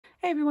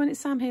Hey everyone, it's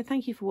Sam here.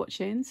 Thank you for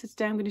watching. So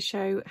today I'm going to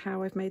show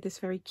how I've made this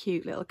very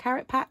cute little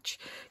carrot patch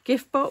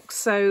gift box.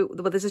 So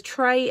there's a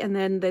tray and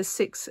then there's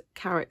 6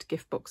 carrot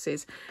gift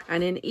boxes,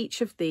 and in each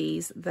of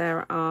these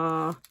there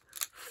are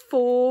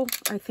 4,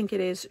 I think it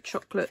is,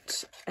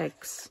 chocolate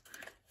eggs.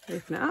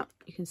 Open it up,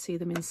 you can see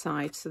them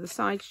inside. So the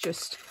sides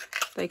just,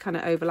 they kind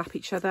of overlap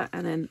each other,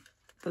 and then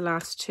the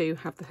last 2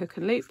 have the hook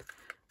and loop.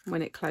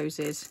 When it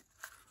closes,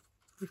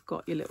 you've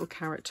got your little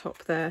carrot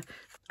top there.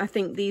 I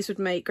think these would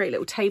make great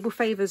little table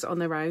favours on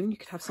their own. You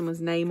could have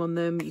someone's name on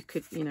them. You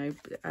could, you know,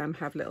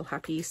 have little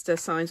Happy Easter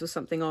signs or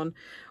something on.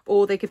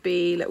 Or they could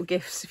be little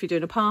gifts if you're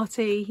doing a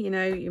party. You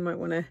know, you might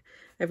want to,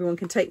 everyone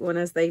can take one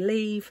as they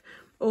leave.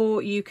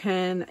 Or you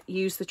can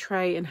use the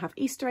tray and have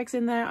Easter eggs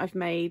in there. I've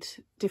made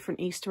different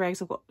Easter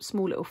eggs. I've got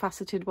small little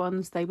faceted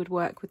ones. They would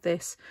work with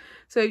this.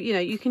 So, you know,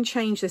 you can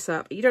change this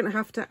up. You don't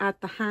have to add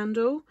the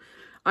handle.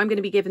 I'm going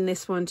to be giving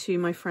this one to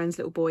my friend's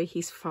little boy.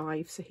 He's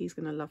 5, so he's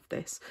going to love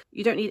this.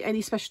 You don't need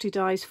any specialty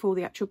dies for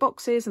the actual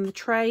boxes and the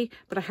tray,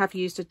 but I have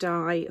used a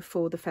die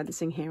for the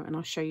fencing here, and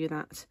I'll show you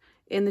that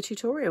in the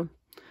tutorial.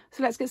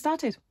 So let's get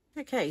started.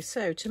 Okay,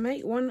 so to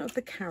make one of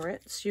the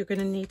carrots, you're going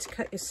to need to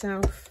cut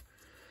yourself,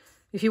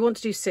 if you want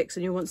to do 6,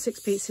 and you want 6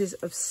 pieces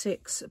of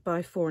 6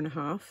 by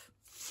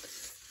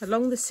 4.5.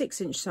 Along the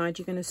 6-inch side,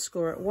 you're going to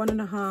score at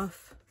 1.5,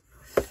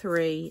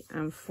 3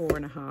 and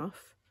 4.5.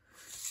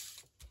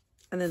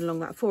 And then along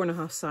that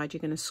 4.5 side,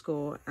 you're going to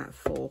score at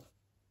 4.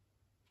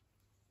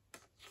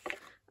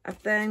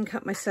 I've then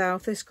cut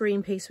myself this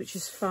green piece, which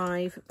is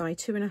 5 by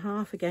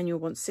 2.5. Again, you'll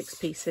want 6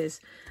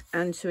 pieces.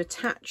 And to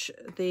attach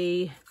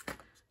the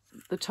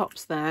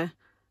tops there,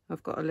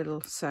 I've got a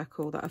little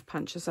circle that I've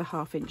punched as a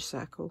 1/2-inch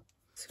circle.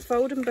 So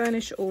fold and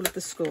burnish all of the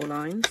score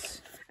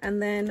lines.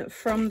 And then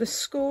from the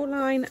score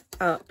line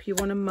up, you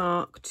want to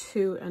mark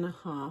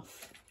 2.5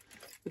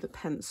 with a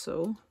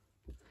pencil.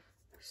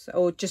 So,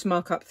 or just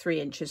mark up 3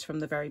 inches from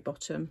the very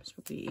bottom. It's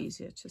probably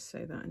easier to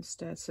say that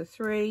instead. So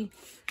 3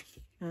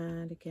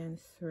 and again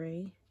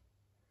 3,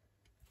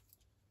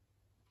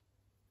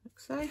 like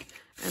so.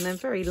 And then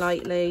very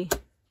lightly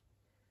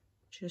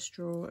just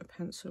draw a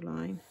pencil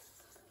line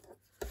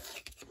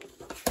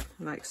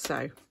like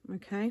so.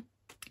 Okay.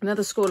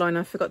 Another score line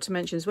I forgot to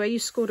mention is where you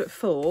scored at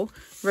 4,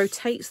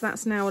 rotate, so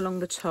that's now along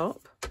the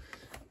top.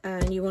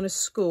 And you want to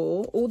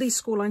score, all these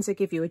score lines they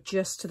give you are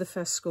just to the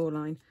first score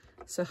line.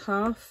 So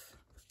 1/2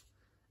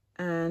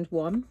 and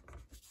 1,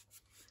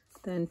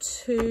 then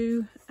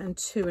 2 and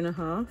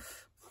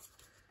 2.5,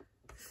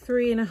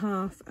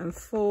 3.5 and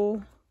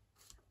 4,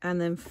 and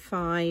then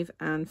 5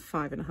 and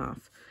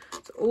 5.5.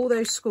 So all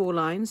those score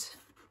lines,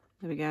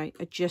 there we go,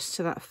 are just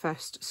to that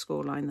first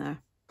score line there.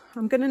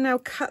 I'm going to now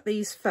cut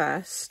these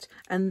first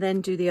and then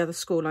do the other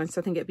score lines,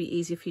 so I think it'd be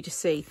easier for you to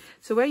see.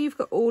 So where you've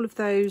got all of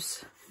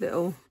those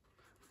little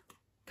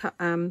cut,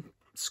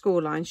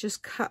 score lines,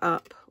 just cut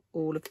up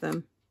all of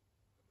them.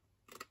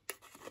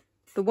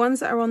 The ones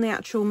that are on the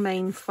actual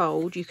main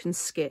fold you can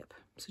skip,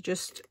 so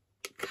just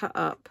cut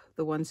up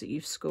the ones that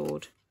you've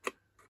scored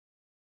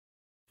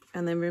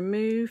and then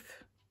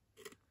remove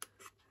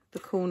the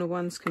corner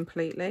ones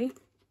completely.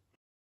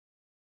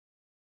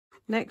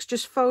 Next,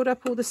 just fold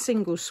up all the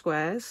single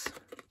squares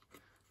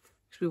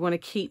because we want to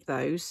keep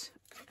those,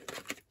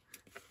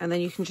 and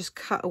then you can just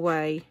cut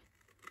away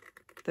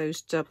those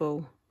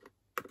double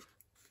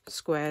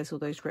squares or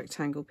those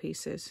rectangle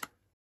pieces.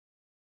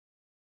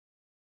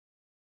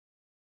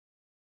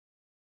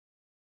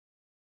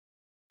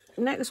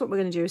 Next, what we're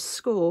going to do is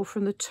score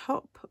from the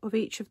top of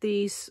each of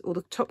these, or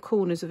the top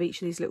corners of each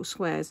of these little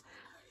squares,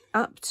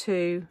 up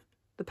to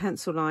the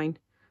pencil line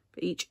for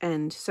each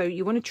end. So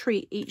you want to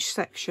treat each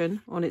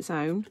section on its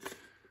own.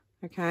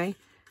 Okay,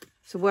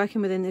 so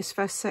working within this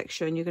first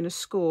section, you're going to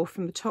score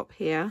from the top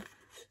here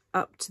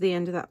up to the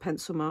end of that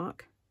pencil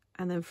mark,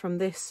 and then from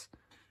this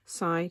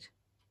side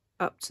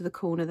up to the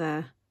corner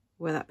there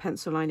where that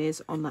pencil line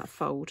is on that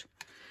fold.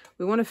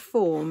 We want to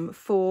form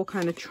 4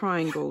 kind of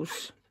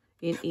triangles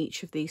in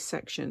each of these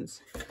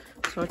sections.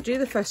 So I'll do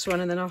the first one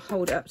and then I'll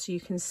hold it up so you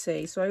can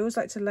see. So I always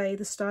like to lay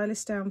the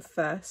stylus down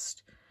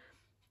first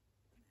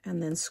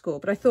and then score.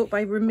 But I thought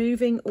by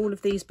removing all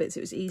of these bits,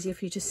 it was easier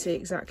for you to see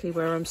exactly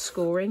where I'm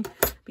scoring.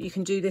 But you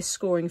can do this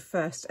scoring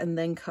first and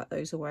then cut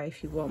those away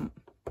if you want.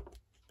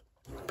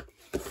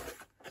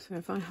 So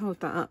if I hold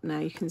that up now,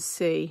 you can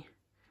see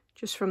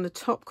just from the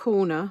top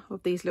corner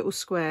of these little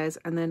squares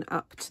and then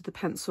up to the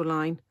pencil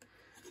line.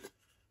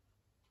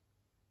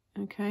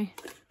 Okay.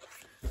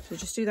 So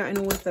just do that in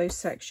all of those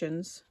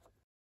sections.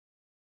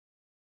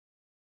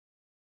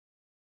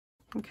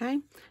 Okay,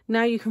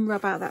 now you can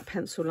rub out that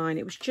pencil line.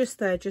 It was just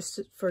there just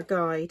for a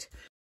guide.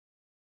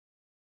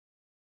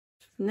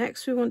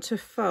 Next, we want to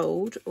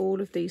fold all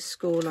of these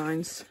score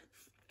lines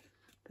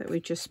that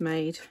we just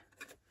made.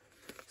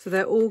 So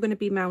they're all going to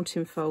be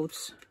mounting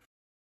folds.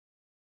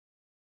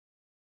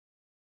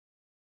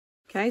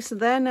 Okay, so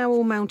they're now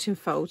all mounting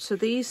folds. So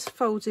these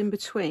folds in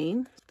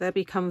between, they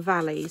become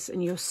valleys,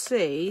 and you'll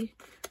see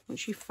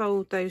once you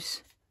fold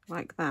those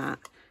like that,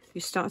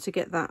 you start to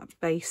get that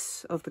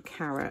base of the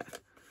carrot.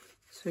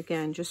 So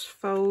again, just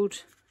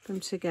fold them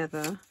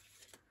together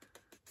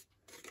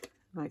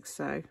like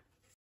so.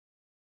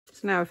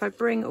 So now if I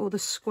bring all the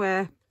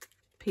square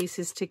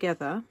pieces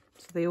together,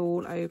 so they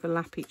all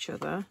overlap each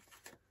other,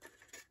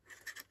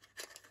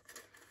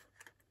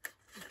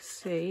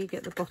 see, you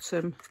get the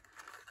bottom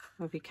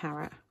of your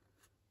carrot.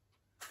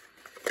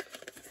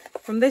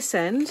 From this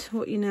end,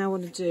 what you now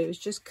want to do is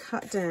just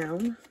cut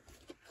down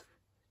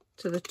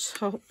to the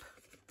top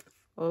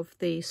of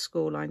the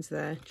score lines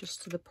there,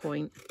 just to the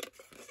point.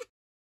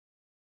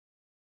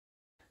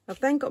 I've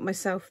then got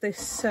myself this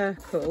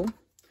circle,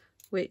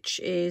 which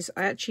is,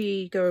 I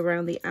actually go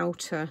around the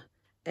outer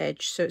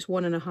edge, so it's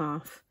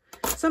 1.5,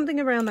 something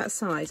around that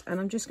size, and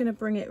I'm just going to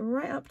bring it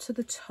right up to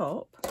the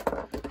top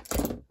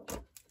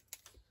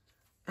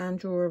and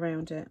draw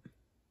around it.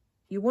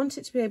 You want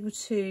it to be able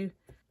to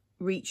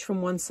reach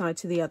from one side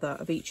to the other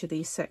of each of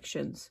these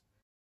sections,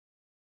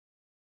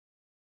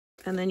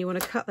 and then you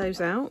want to cut those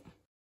out.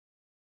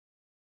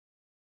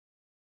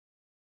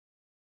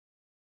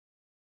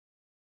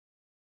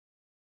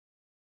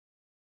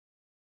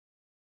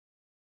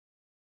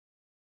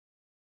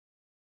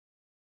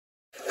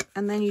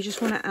 And then you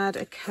just want to add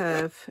a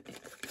curve,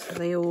 so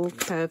they all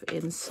curve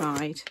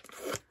inside.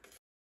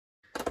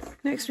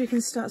 Next we can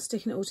start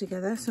sticking it all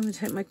together. So I'm going to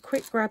take my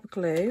quick grab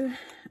glue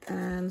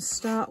and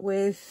start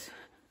with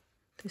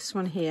this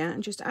one here,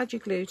 and just add your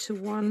glue to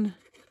one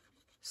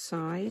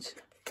side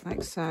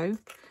like so,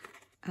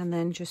 and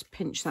then just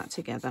pinch that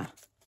together.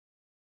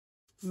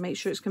 Make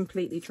sure it's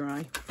completely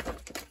dry.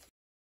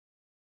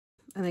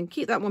 And then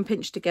keep that one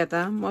pinched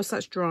together. Whilst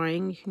that's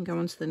drying, you can go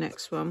on to the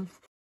next one.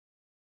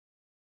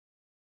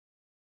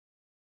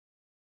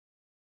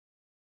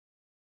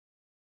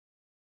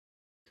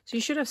 So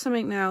you should have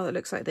something now that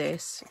looks like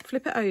this.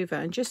 Flip it over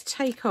and just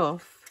take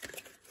off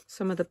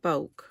some of the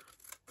bulk.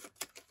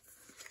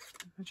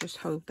 I'll just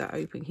hold that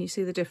open. Can you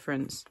see the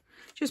difference?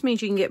 Just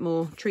means you can get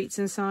more treats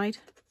inside.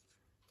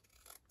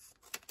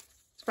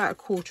 It's about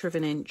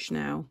 1/4 inch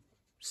now,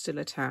 still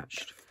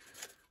attached.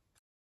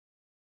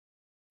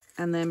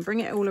 And then bring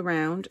it all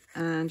around,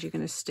 and you're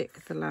going to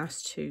stick the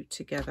last two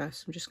together.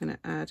 So I'm just going to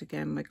add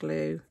again my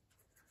glue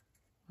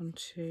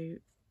onto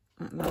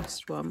that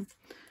last one.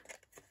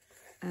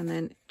 And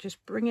then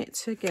just bring it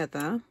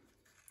together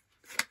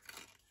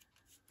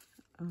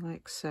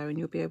like so, and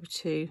you'll be able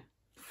to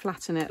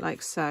flatten it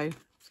like so,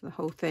 so the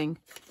whole thing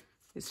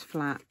is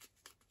flat.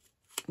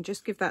 And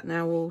just give that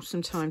now all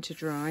some time to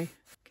dry.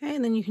 Okay,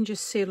 and then you can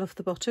just seal off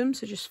the bottom.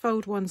 So just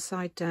fold one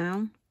side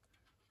down,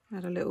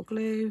 add a little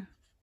glue,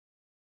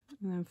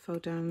 and then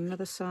fold down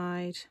another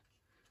side,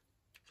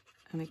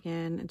 and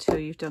again until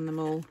you've done them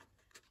all.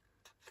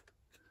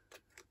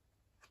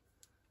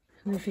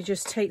 And if you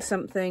just take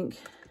something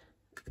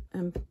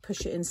and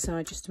push it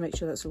inside just to make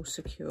sure that's all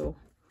secure.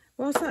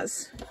 Whilst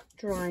that's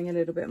drying a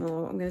little bit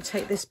more, I'm going to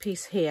take this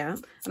piece here,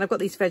 and I've got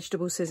these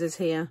vegetable scissors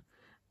here,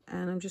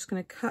 and I'm just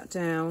going to cut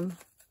down.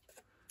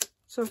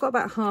 So I've got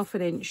about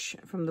 1/2 inch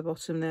from the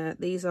bottom there.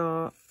 These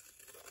are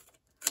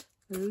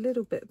a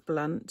little bit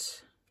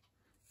blunt,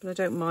 but I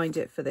don't mind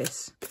it for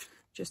this.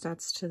 Just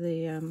adds to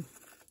the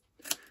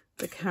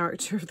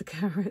character of the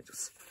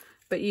carrots.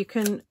 But you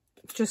can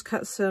just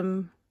cut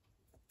some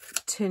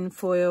tin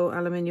foil,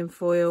 aluminium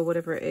foil,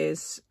 whatever it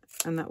is,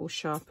 and that will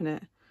sharpen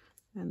it.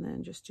 And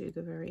then just do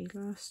the very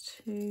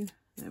last two.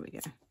 There we go.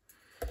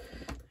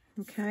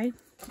 Okay,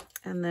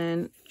 and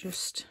then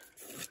just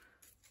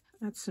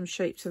add some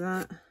shape to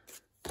that.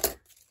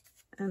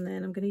 And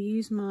then I'm going to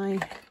use my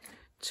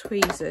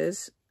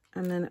tweezers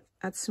and then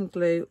add some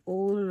glue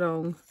all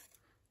along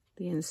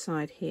the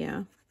inside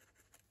here,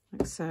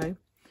 like so.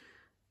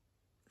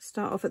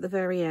 Start off at the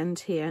very end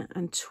here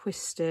and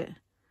twist it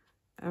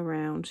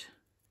around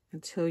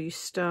until you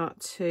start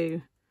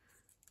to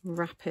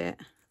wrap it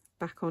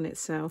back on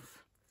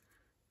itself,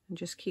 and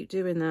just keep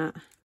doing that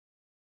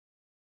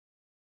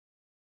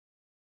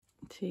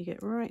until you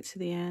get right to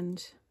the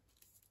end.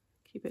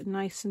 Keep it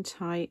nice and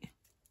tight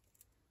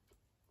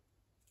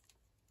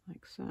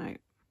like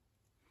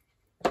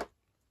so.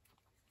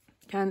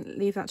 Can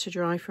leave that to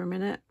dry for a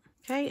minute.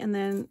 Okay, and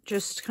then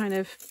just kind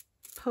of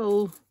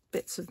pull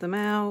bits of them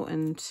out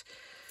and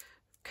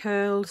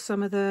curl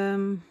some of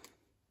them.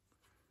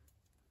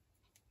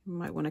 You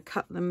might want to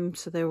cut them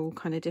so they're all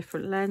kind of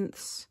different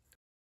lengths.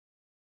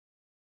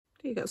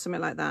 You got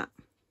something like that.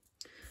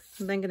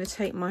 I'm then going to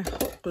take my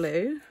hot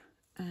glue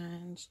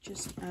and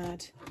just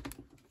add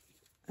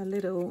a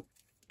little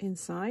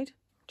inside.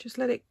 Just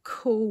let it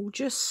cool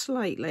just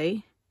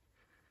slightly,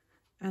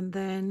 and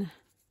then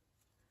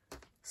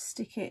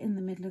stick it in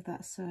the middle of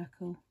that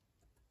circle.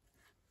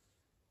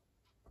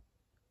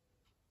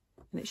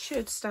 And it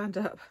should stand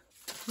up.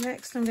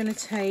 Next, I'm going to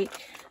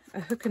take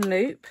a hook and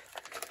loop.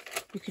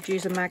 You could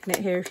use a magnet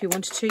here if you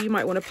wanted to. You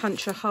might want to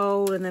punch a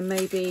hole and then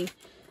maybe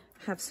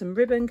have some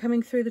ribbon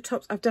coming through the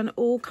tops. I've done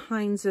all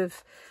kinds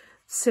of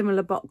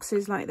similar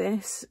boxes like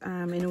this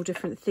in all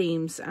different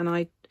themes,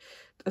 and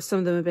some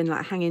of them have been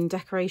like hanging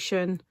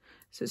decoration,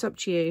 so it's up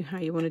to you how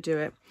you want to do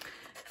it.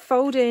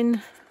 Fold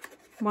in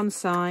one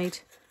side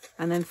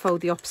and then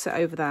fold the opposite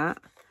over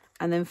that,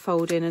 and then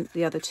fold in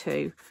the other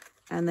two,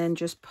 and then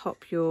just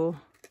pop your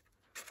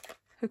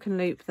hook and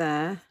loop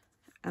there,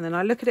 and then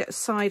I look at it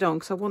side on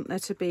because I want there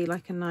to be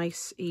like a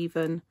nice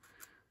even,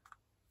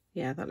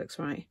 yeah, that looks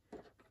right.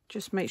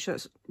 Just make sure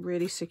it's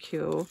really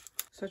secure.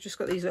 So I've just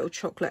got these little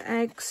chocolate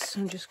eggs.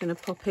 I'm just going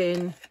to pop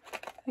in,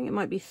 I think it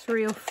might be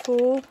 3 or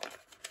 4.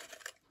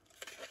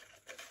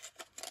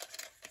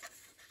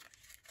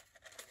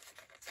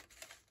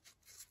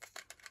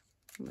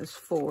 There's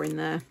 4 in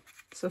there,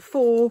 so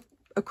 4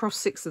 across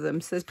 6 of them,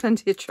 so there's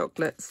plenty of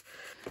chocolates.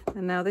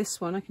 And now this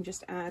one I can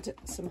just add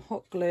some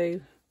hot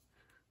glue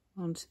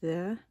onto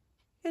there,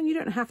 and you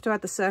don't have to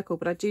add the circle,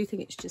 but I do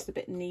think it's just a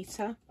bit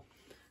neater.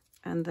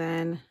 And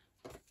then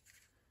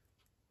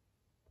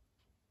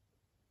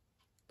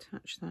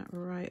attach that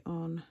right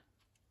on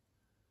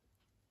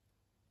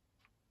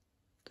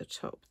the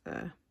top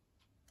there.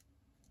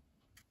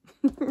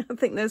 I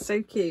think they're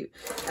so cute.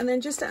 And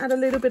then just to add a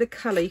little bit of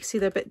colour, you can see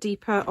they're a bit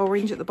deeper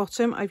orange at the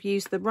bottom. I've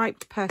used the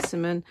ripe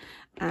persimmon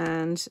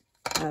and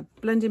a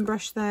blending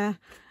brush there,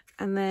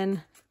 and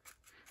then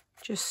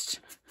just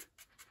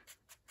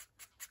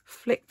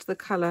flicked the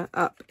colour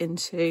up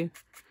into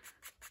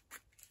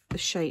the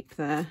shape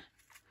there,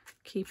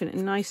 keeping it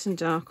nice and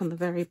dark on the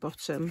very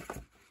bottom.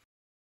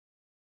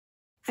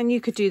 And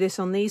you could do this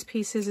on these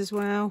pieces as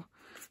well,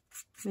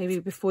 maybe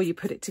before you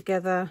put it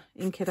together,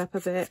 ink it up a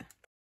bit.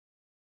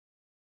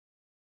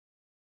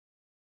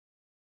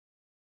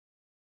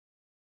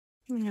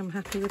 I'm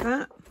happy with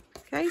that.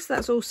 Okay, so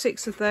that's all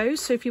 6 of those.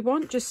 So if you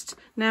want, just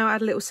now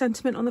add a little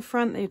sentiment on the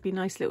front. They'd be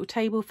nice little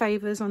table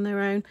favours on their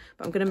own,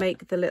 but I'm going to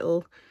make the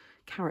little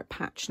carrot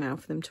patch now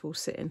for them to all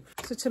sit in.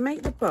 So to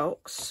make the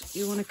box,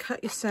 you want to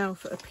cut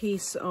yourself a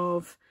piece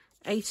of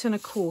 8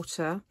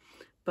 1/4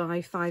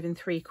 by 5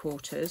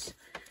 3/4,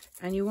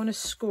 and you want to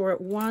score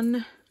at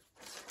 1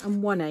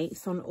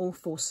 1/8 on all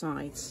 4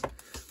 sides.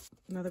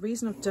 Now the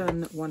reason I've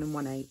done 1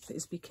 1/8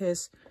 is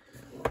because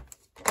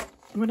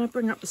when I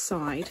bring up the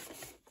side,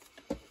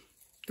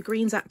 the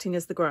green's acting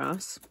as the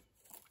grass,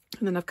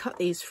 and then I've cut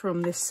these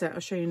from this set, I'll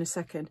show you in a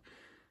second,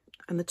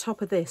 and the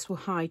top of this will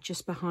hide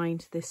just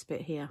behind this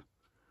bit here.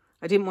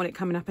 I didn't want it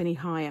coming up any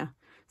higher,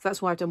 so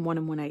that's why I've done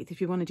 1 1/8.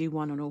 If you want to do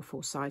 1 on all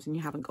 4 sides and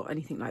you haven't got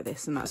anything like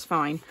this, and that's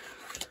fine.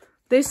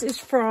 This is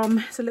from,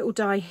 it's a little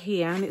die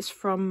here, and it's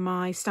from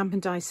my stamp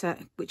and die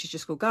set, which is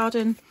just called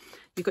Garden.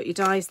 You've got your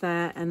dies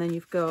there, and then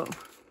you've got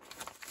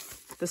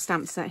the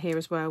stamp set here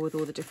as well with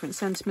all the different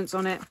sentiments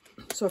on it.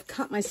 So I've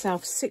cut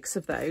myself 6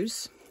 of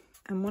those,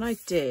 and what I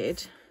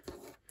did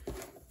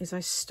is I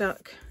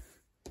stuck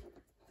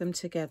them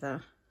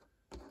together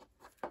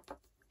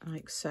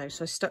like so.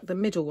 So I stuck the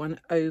middle one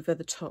over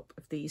the top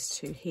of these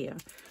 2 here.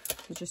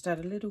 So just add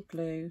a little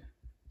glue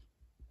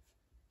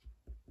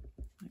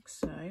like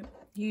so.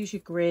 Use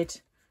your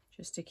grid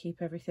just to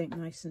keep everything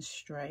nice and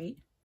straight.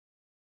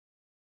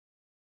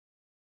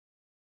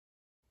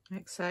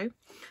 Like so.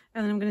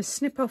 And then I'm going to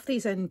snip off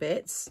these end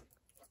bits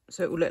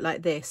so it will look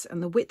like this,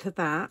 and the width of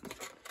that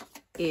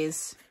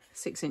is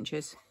 6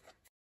 inches.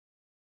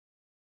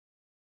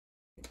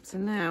 So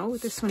now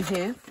with this one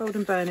here, fold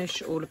and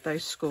burnish all of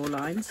those score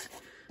lines,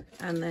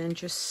 and then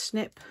just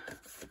snip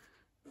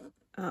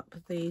up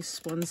these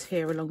ones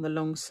here along the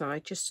long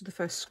side just to the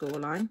first score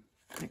line,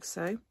 like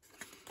so,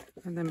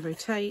 and then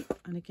rotate,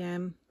 and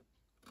again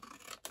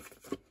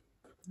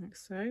like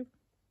so,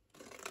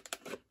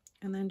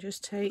 and then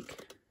just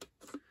take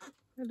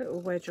a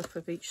little wedge off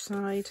of each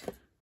side,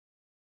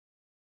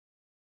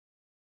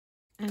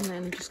 and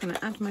then I'm just going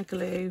to add my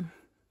glue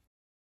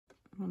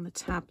on the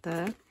tab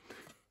there,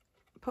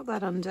 pop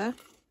that under,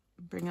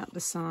 bring up the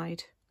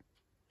side,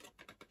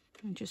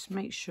 and just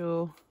make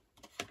sure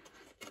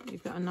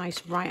you've got a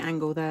nice right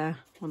angle there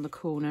on the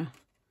corner,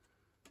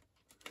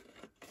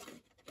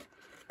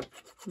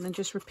 and then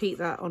just repeat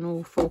that on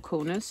all 4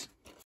 corners.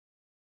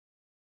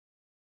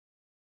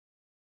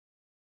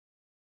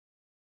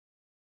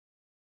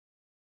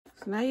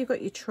 So now you've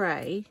got your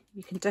tray,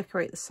 you can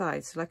decorate the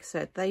sides. So like I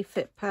said, they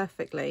fit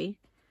perfectly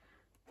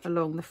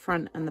along the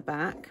front and the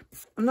back.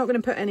 I'm not going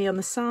to put any on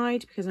the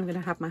side because I'm going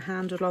to have my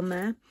handle on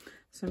there.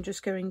 So I'm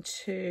just going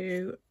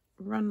to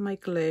run my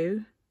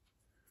glue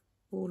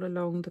all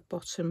along the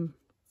bottom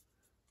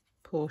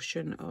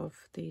portion of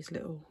these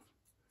little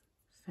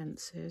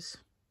fences,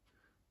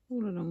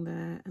 all along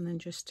there, and then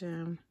just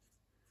down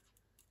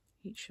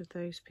each of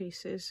those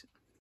pieces.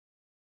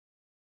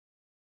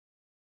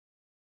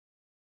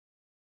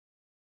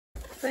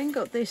 Then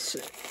got this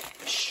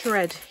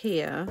shred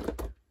here,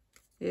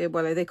 yeah,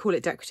 well they call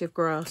it decorative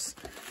grass,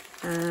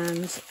 and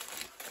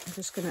I'm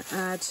just going to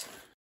add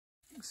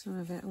some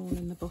of it all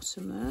in the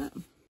bottom there.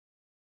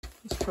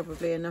 It's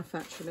probably enough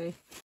actually.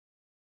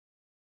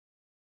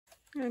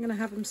 I'm going to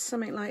have them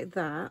something like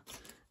that,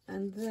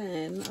 and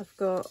then I've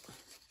got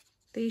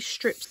these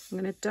strips. I'm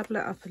going to double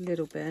it up a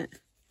little bit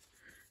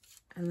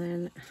and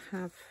then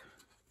have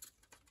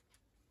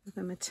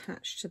them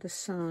attached to the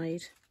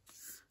side.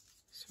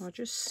 So I'll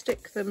just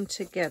stick them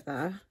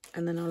together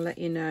and then I'll let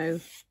you know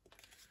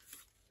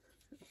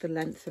the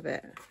length of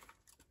it.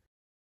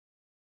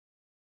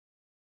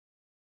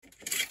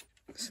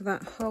 So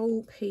that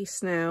whole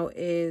piece now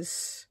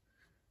is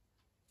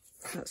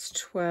That's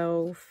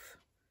 12.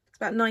 It's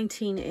about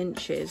 19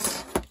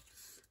 inches.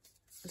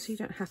 So you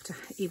don't have to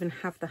even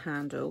have the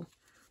handle.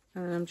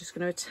 And I'm just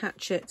going to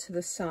attach it to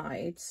the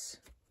sides.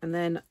 And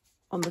then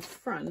on the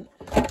front,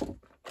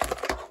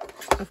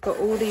 I've got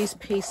all these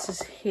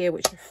pieces here,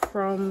 which are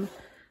from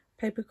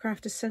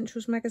Papercraft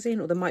Essentials magazine,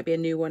 or there might be a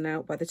new one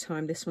out by the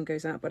time this one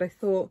goes out. But I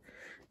thought,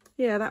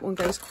 yeah, that one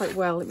goes quite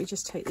well. Let me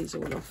just take these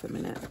all off a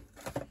minute.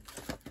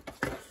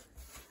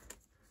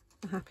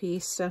 A Happy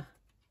Easter,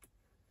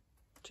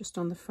 just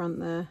on the front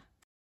there.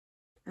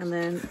 And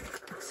then,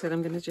 like I said,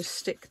 I'm going to just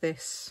stick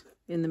this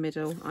in the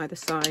middle, either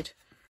side.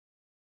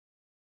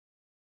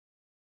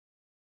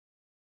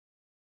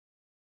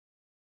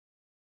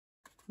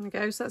 There we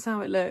go, so that's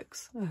how it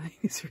looks. I think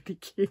it's really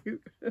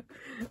cute.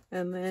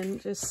 And then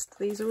just,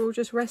 these are all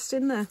just rest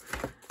in there.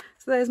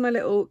 So there's my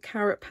little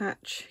carrot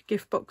patch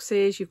gift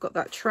boxes. You've got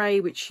that tray,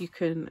 which you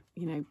can,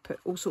 you know, put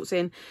all sorts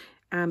in.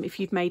 If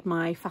you'd made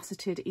my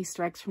faceted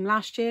Easter eggs from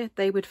last year,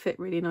 they would fit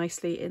really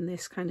nicely in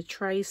this kind of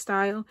tray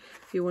style.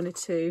 If you wanted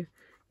to,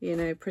 you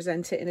know,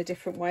 present it in a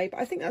different way. But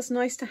I think that's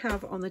nice to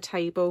have on the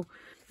table.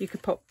 You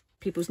could pop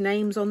people's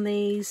names on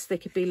these. They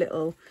could be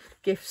little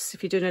gifts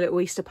if you're doing a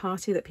little Easter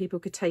party that people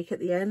could take at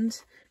the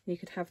end. You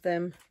could have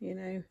them, you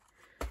know,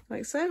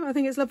 like so. I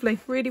think it's lovely.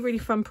 Really, really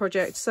fun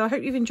project. So I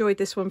hope you've enjoyed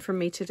this one from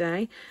me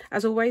today.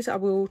 As always, I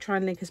will try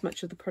and link as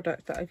much of the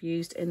product that I've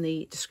used in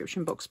the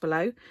description box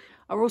below.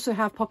 I'll also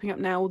have popping up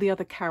now all the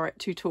other carrot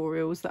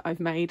tutorials that I've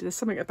made. There's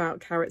something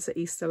about carrots at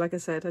Easter, like I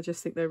said, I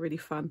just think they're really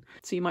fun.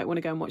 So you might want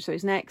to go and watch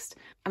those next.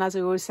 And as I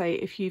always say,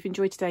 if you've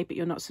enjoyed today but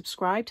you're not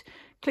subscribed,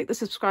 click the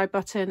subscribe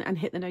button and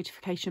hit the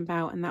notification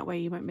bell, and that way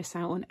you won't miss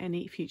out on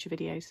any future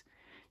videos.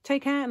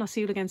 Take care, and I'll see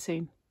you again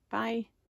soon. Bye.